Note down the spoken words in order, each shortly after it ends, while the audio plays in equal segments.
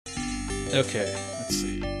Okay, let's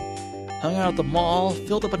see. Hung out at the mall,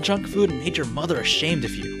 filled up on junk food, and made your mother ashamed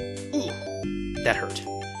of you. Ooh, that hurt.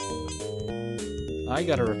 I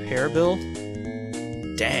got a repair bill?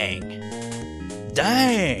 Dang.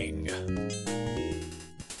 Dang!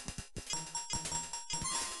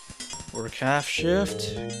 Work half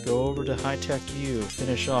shift, go over to High-Tech U,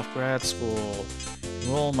 finish off grad school,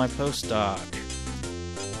 enroll in my postdoc.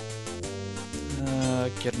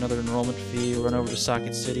 Get another enrollment fee, run over to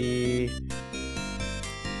Socket City.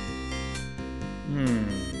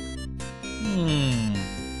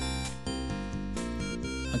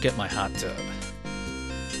 I'll get my hot tub.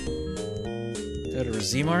 Go to a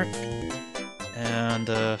Z-Mart. And,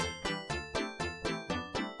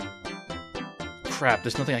 crap,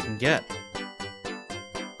 there's nothing I can get.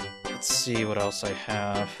 Let's see what else I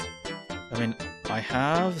have. I mean, I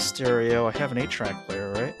have a stereo, I have an 8-track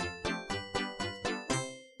player, right?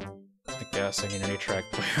 I guess I need an 8-track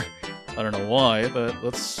player. I don't know why, but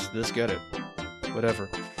let's just get it. Whatever.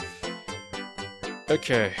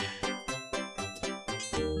 Okay.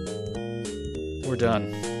 We're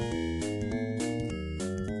done.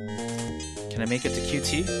 Can I make it to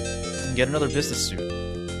QT? And get another business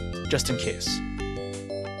suit. Just in case.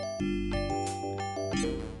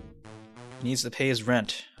 He needs to pay his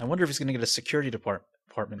rent. I wonder if he's gonna get a security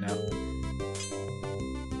department now.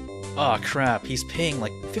 Aw, oh, crap. He's paying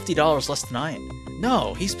like $50 less than I am.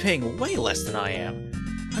 No, he's paying way less than I am.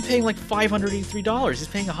 I'm paying like $583. He's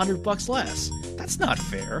paying $100 less. That's not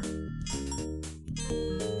fair.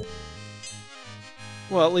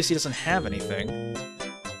 Well, at least he doesn't have anything.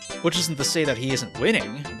 Which isn't to say that he isn't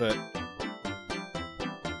winning, but...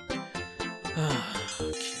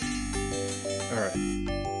 okay. Alright.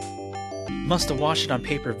 Must have watched it on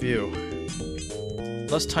pay-per-view.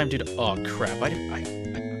 Less time due to... Oh, crap.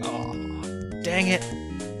 Oh, dang it.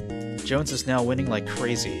 Jones is now winning like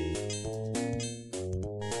crazy.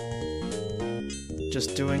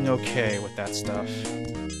 Just doing okay with that stuff.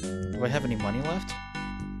 Do I have any money left?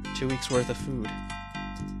 2 weeks worth of food.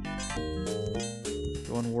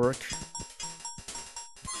 Go and work.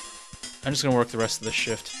 I'm just gonna work the rest of the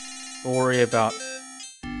shift. We'll worry about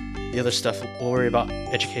the other stuff. We'll worry about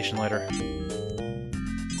education later.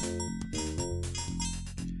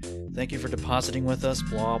 Thank you for depositing with us,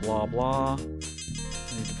 blah blah blah.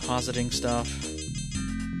 Depositing stuff.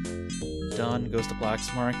 Done, goes to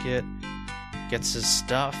Black's Market. Gets his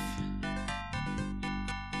stuff.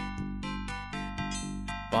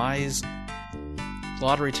 Buys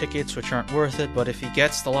lottery tickets, which aren't worth it, but if he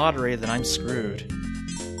gets the lottery, then I'm screwed.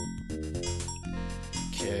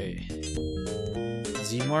 Okay.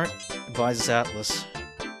 Z-Mart buys his Atlas.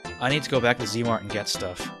 I need to go back to Z-Mart and get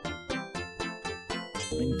stuff.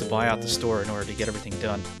 I need to buy out the store in order to get everything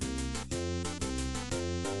done.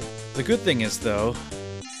 The good thing is, though,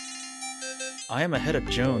 I am ahead of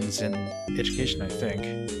Jones in education, I think.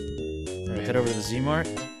 Alright, head over to the Z-Mart.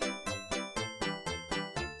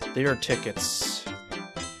 There are tickets.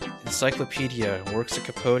 Encyclopedia works at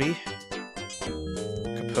Capote.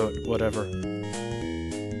 Capote, whatever.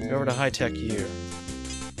 Go over to High-Tech U.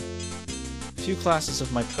 A few classes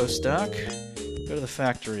of my postdoc. Go to the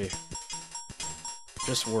factory.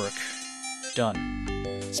 Just work. Done.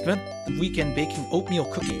 Spent the weekend baking oatmeal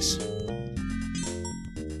cookies.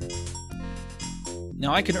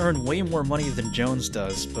 Now I can earn way more money than Jones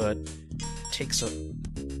does, but it takes a...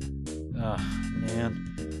 man.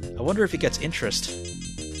 I wonder if he gets interest.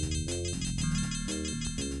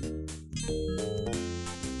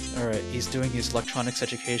 Alright, he's doing his electronics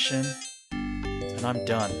education, and I'm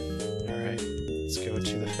done. Alright, let's go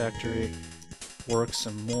to the factory, work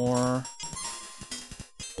some more.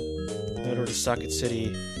 Head over to Socket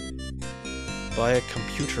City, buy a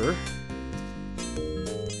computer.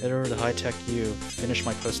 Head over to High-Tech U, finish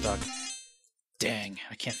my postdoc. Dang,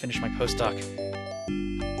 I can't finish my postdoc.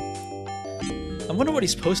 I wonder what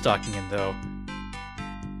he's postdocing in, though.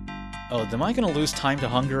 Oh, am I gonna lose time to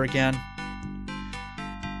hunger again?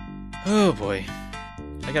 Oh boy.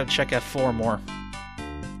 I gotta check F4 more.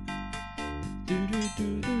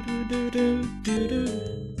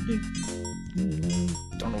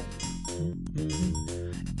 Don't know.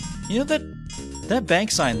 You know, that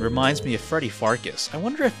bank sign reminds me of Freddy Farkas. I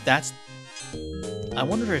wonder if that's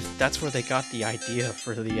where they got the idea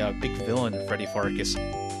for the big villain Freddy Farkas.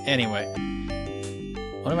 Anyway,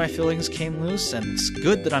 one of my fillings came loose, and it's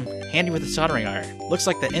good that I'm handy with the soldering iron. Looks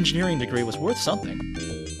like the engineering degree was worth something.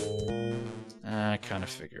 I kind of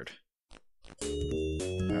figured.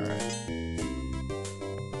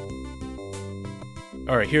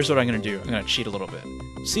 Alright, here's what I'm going to do. I'm going to cheat a little bit.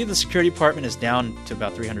 See, the security apartment is down to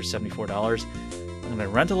about $374. I'm going to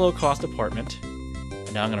rent a low-cost apartment,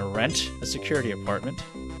 And now I'm gonna rent a security apartment.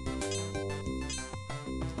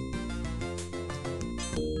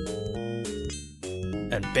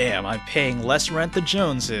 And bam, I'm paying less rent than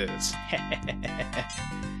Jones is.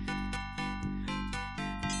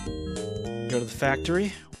 Go to the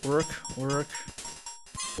factory, work.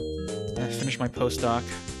 Finish my postdoc.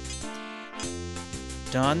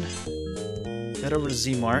 Done. Head over to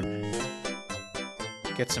Z-Mart.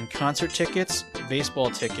 Get some concert tickets,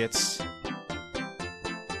 baseball tickets.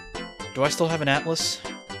 Do I still have an atlas?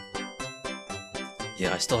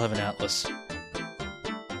 Yeah, I still have an atlas.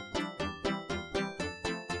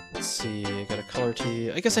 Let's see, I got a color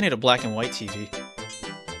TV. I guess I need a black and white TV.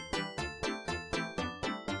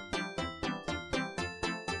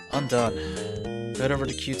 I'm done. Head over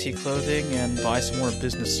to QT Clothing and buy some more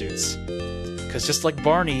business suits. Because just like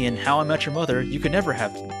Barney in How I Met Your Mother, you could never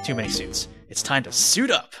have too many suits. It's time to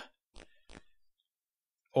suit up!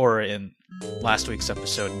 Or in last week's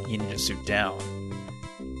episode, you need to suit down.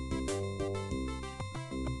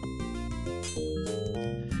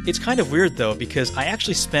 It's kind of weird though, because I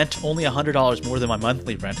actually spent only $100 more than my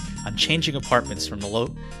monthly rent on changing apartments from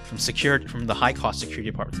the high cost security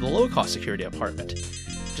apartment to the low cost security apartment,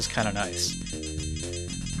 which is kind of nice.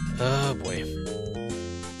 Oh boy.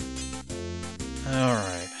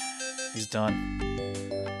 Alright. He's done.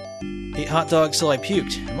 Ate hot dogs till I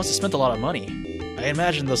puked. I must have spent a lot of money. I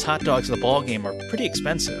imagine those hot dogs at the ball game are pretty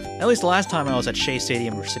expensive. At least the last time I was at Shea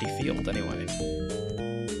Stadium or Citi Field, anyway.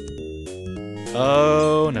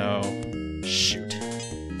 Oh no. Shoot.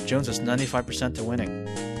 Jones is 95% to winning.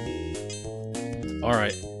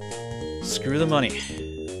 Alright. Screw the money.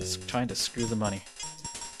 Trying to screw the money.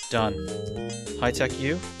 Done. High-Tech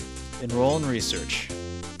U. Enroll in research.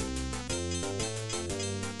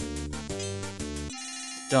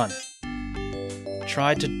 Done.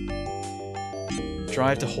 Tried to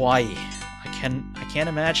drive to Hawaii. I can't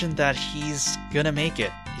imagine that he's gonna make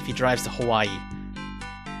it if he drives to Hawaii.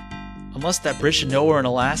 Unless that bridge to nowhere in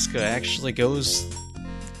Alaska actually goes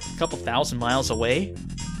a couple thousand miles away.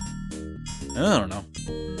 I don't know.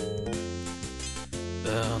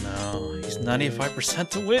 Oh no, he's 95%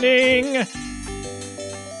 to winning!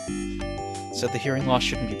 Said the hearing loss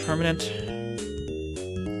shouldn't be permanent.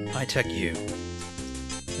 High-Tech U.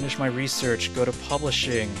 Finish my research, go to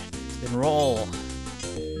publishing, enroll,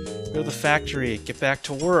 go to the factory, get back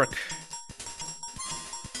to work,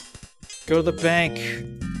 go to the bank,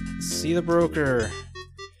 see the broker.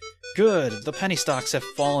 Good, the penny stocks have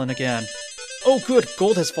fallen again. Oh good,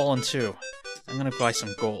 gold has fallen too. I'm gonna buy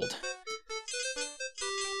some gold.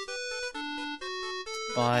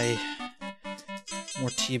 Buy more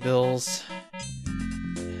T-bills,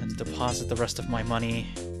 and deposit the rest of my money,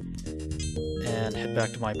 and head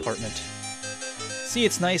back to my apartment. See,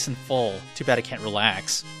 it's nice and full. Too bad I can't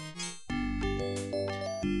relax.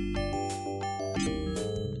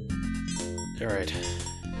 Alright.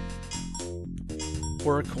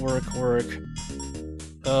 Work.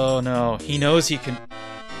 Oh no, he knows he can...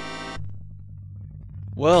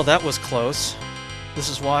 Well, that was close. This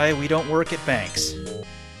is why we don't work at banks.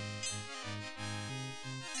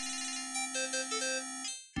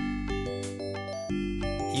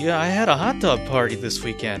 Yeah, I had a hot dog party this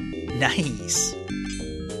weekend. Nice!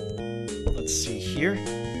 Let's see here.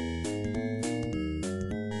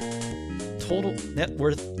 Total net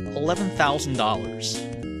worth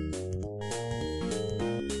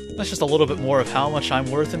 $11,000. That's just a little bit more of how much I'm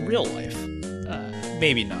worth in real life.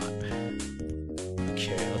 Maybe not.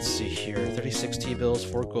 Okay, let's see here. 36 T-bills,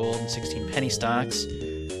 4 gold, and 16 penny stocks.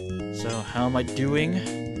 So how am I doing?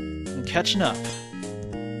 I'm catching up.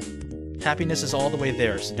 Happiness is all the way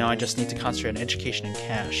there, so now I just need to concentrate on education and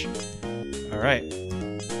cash. Alright.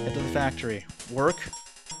 Head to the factory. Work.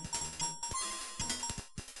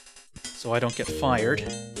 So I don't get fired.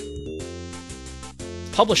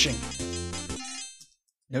 Publishing!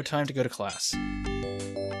 No time to go to class.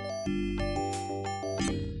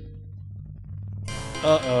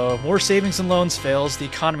 Uh-oh. More savings and loans fails. The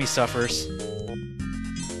economy suffers.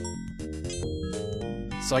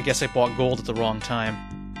 So I guess I bought gold at the wrong time.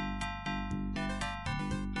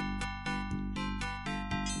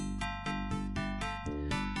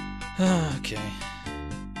 Okay.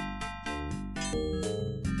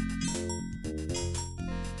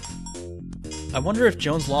 I wonder if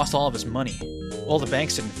Jones lost all of his money. Well, the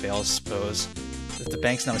banks didn't fail, I suppose. If the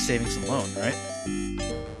bank's not a savings and loan, right?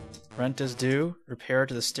 Rent is due. Repair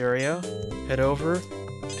to the stereo. Head over.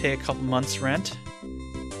 Pay a couple months' rent.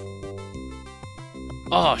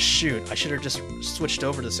 Oh, shoot. I should have just switched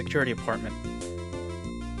over to the security apartment.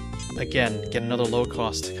 Again, get another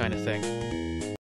low-cost kind of thing.